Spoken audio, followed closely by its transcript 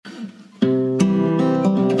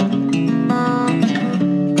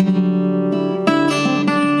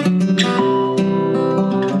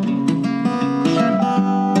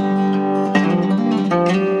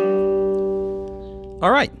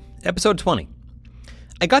Episode 20.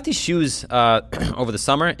 I got these shoes over the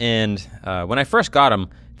summer, and when I first got them,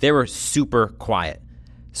 they were super quiet.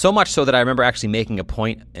 So much so that I remember actually making a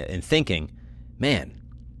point and thinking, man,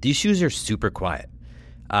 these shoes are super quiet.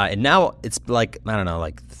 And now it's like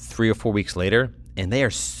 3 or 4 weeks later, and they are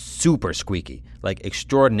super squeaky, like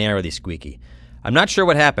extraordinarily squeaky. I'm not sure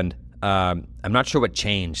what happened. I'm not sure what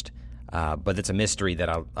changed, but it's a mystery that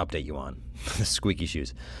I'll update you on, the squeaky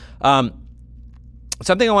shoes.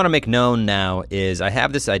 Something I want to make known now is I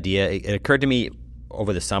have this idea. It occurred to me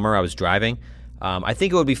over the summer. I was driving. I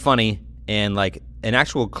think it would be funny, and like an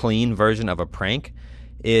actual clean version of a prank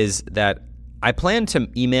is that I plan to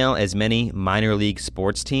email as many minor league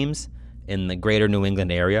sports teams in the greater New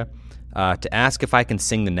England area to ask if I can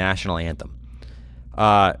sing the national anthem.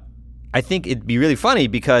 I think it'd be really funny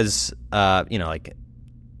because, I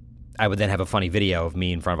would then have a funny video of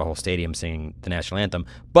me in front of a whole stadium singing the national anthem.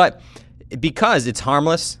 But because it's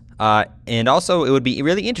harmless, and also it would be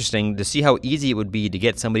really interesting to see how easy it would be to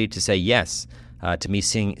get somebody to say yes to me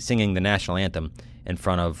singing the national anthem in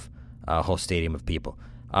front of a whole stadium of people.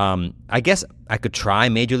 I guess I could try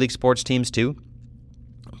major league sports teams too,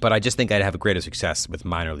 but I just think I'd have a greater success with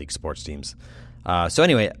minor league sports teams. So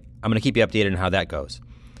anyway, I'm going to keep you updated on how that goes.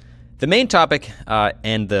 The main topic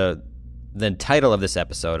and the title of this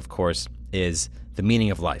episode, of course, is the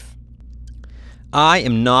meaning of life. I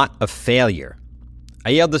am not a failure. I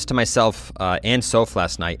yelled this to myself and Soph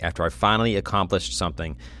last night after I finally accomplished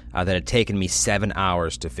something that had taken me 7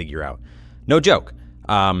 hours to figure out. No joke.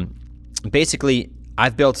 Basically,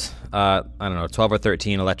 I've built, 12 or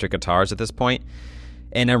 13 electric guitars at this point,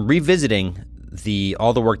 and I'm revisiting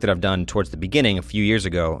all the work that I've done towards the beginning a few years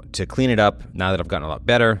ago to clean it up now that I've gotten a lot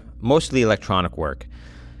better, mostly electronic work.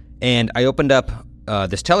 And I opened up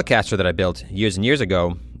this Telecaster that I built years and years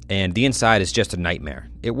ago, and the inside is just a nightmare.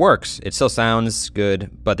 It works. It still sounds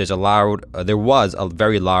good, but there was a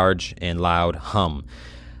very large and loud hum.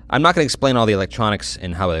 I'm not going to explain all the electronics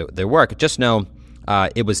and how they work. Just know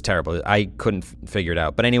it was terrible. I couldn't figure it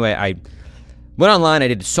out. But anyway, I went online. I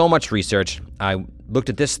did so much research. I looked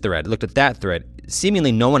at this thread, looked at that thread.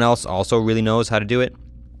 Seemingly no one else also really knows how to do it.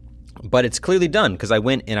 But it's clearly done because I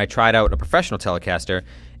went and I tried out a professional Telecaster,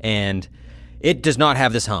 and it does not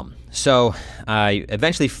have this hum. So I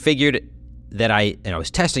eventually figured that I was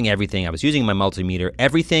testing everything. I was using my multimeter.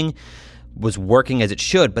 Everything was working as it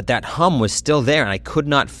should, but that hum was still there, and I could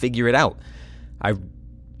not figure it out.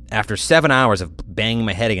 After 7 hours of banging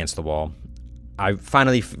my head against the wall, I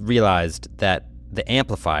finally realized that the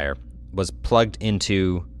amplifier was plugged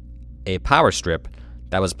into a power strip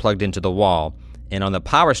that was plugged into the wall, and on the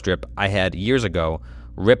power strip, I had years ago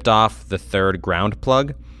ripped off the third ground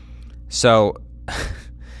plug. So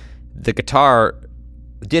the guitar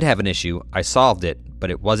did have an issue. I solved it,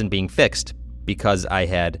 but it wasn't being fixed because I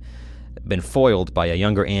had been foiled by a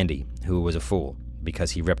younger Andy who was a fool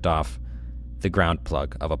because he ripped off the ground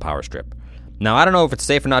plug of a power strip. Now, I don't know if it's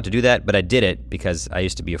safe or not to do that, but I did it because I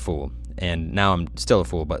used to be a fool. And now I'm still a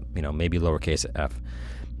fool, but, maybe lowercase f.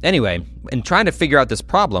 Anyway, in trying to figure out this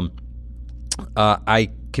problem, I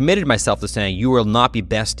committed myself to saying, you will not be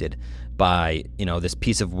bested by, this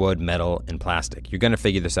piece of wood, metal, and plastic. You're going to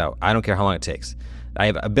figure this out. I don't care how long it takes. I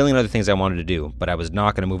have a billion other things I wanted to do, but I was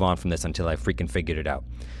not going to move on from this until I freaking figured it out.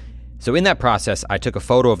 So in that process, I took a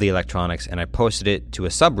photo of the electronics and I posted it to a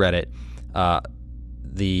subreddit,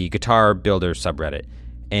 the Guitar Builder subreddit,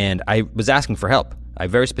 and I was asking for help. I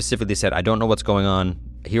very specifically said, I don't know what's going on.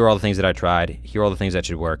 Here are all the things that I tried. Here are all the things that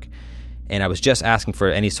should work. And I was just asking for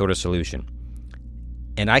any sort of solution.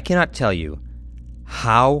 And I cannot tell you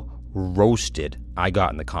how roasted I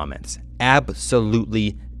got in the comments.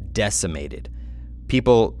 Absolutely decimated.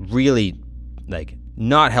 People really,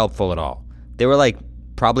 not helpful at all. There were,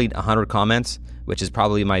 probably 100 comments, which is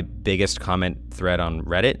probably my biggest comment thread on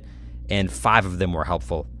Reddit, and 5 of them were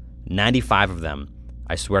helpful. 95 of them,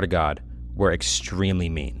 I swear to God, were extremely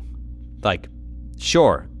mean.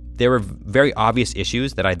 Sure, there were very obvious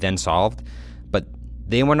issues that I then solved, but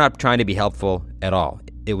they were not trying to be helpful at all.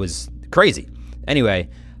 It was crazy. Anyway,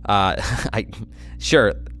 I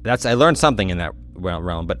learned something in that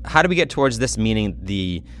realm. But how do we get towards this meaning?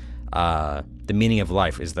 The meaning of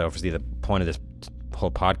life is obviously the point of this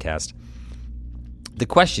whole podcast. The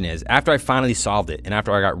question is, after I finally solved it, and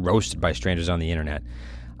after I got roasted by strangers on the internet,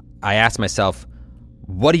 I asked myself,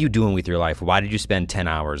 what are you doing with your life? Why did you spend 10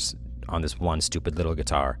 hours on this one stupid little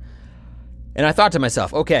guitar? And I thought to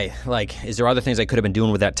myself, okay, is there other things I could have been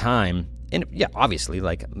doing with that time? And yeah, obviously,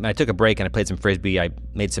 I took a break and I played some Frisbee, I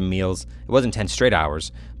made some meals. It wasn't 10 straight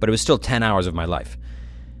hours, but it was still 10 hours of my life.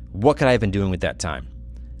 What could I have been doing with that time?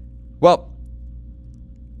 Well,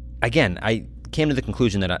 again, I came to the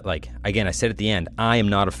conclusion that, I said at the end, I am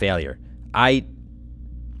not a failure. I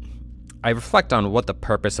reflect on what the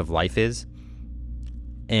purpose of life is.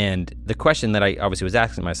 And the question that I obviously was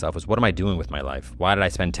asking myself was, what am I doing with my life? Why did I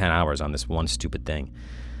spend 10 hours on this one stupid thing?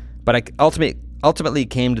 But I ultimately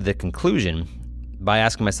came to the conclusion by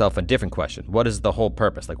asking myself a different question. What is the whole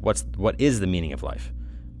purpose? Like, what is the meaning of life?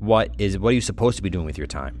 What are you supposed to be doing with your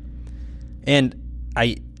time? And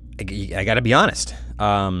I got to be honest.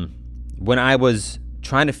 When I was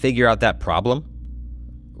trying to figure out that problem,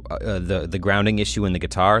 the grounding issue in the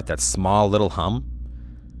guitar, that small little hum,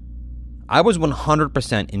 I was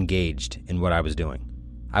 100% engaged in what I was doing.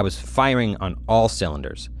 I was firing on all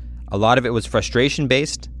cylinders. A lot of it was frustration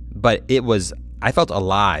based, but I felt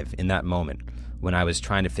alive in that moment when I was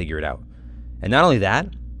trying to figure it out. And not only that,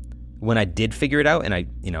 when I did figure it out and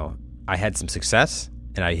I had some success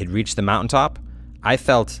and I had reached the mountaintop, I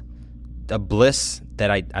felt a bliss that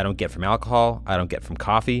I don't get from alcohol, I don't get from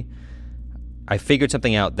coffee. I figured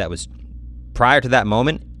something out that was, prior to that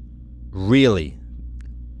moment, really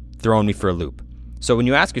throwing me for a loop. So when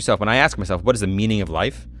I ask myself, what is the meaning of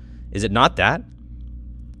life? Is it not that?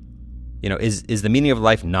 Is the meaning of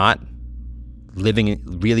life not living,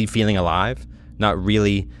 really feeling alive, not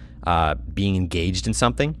really being engaged in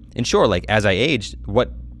something? And sure, like as I aged,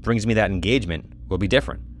 what brings me that engagement will be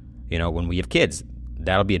different. When we have kids,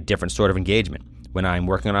 that'll be a different sort of engagement. When I'm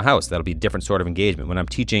working on a house, that'll be a different sort of engagement. When I'm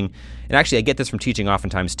teaching, and actually I get this from teaching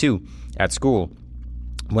oftentimes too at school,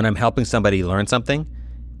 when I'm helping somebody learn something,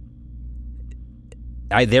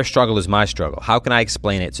 their struggle is my struggle. How can I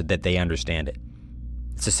explain it so that they understand it?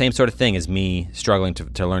 It's the same sort of thing as me struggling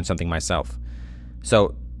to learn something myself.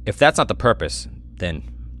 So if that's not the purpose, then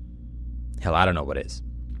hell, I don't know what is.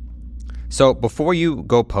 So before you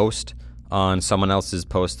go post on someone else's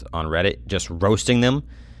post on Reddit, just roasting them,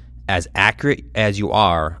 as accurate as you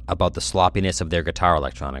are about the sloppiness of their guitar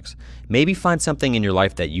electronics, maybe find something in your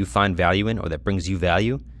life that you find value in or that brings you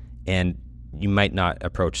value, and you might not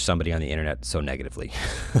approach somebody on the internet so negatively.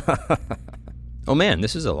 Oh man,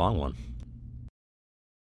 this is a long one.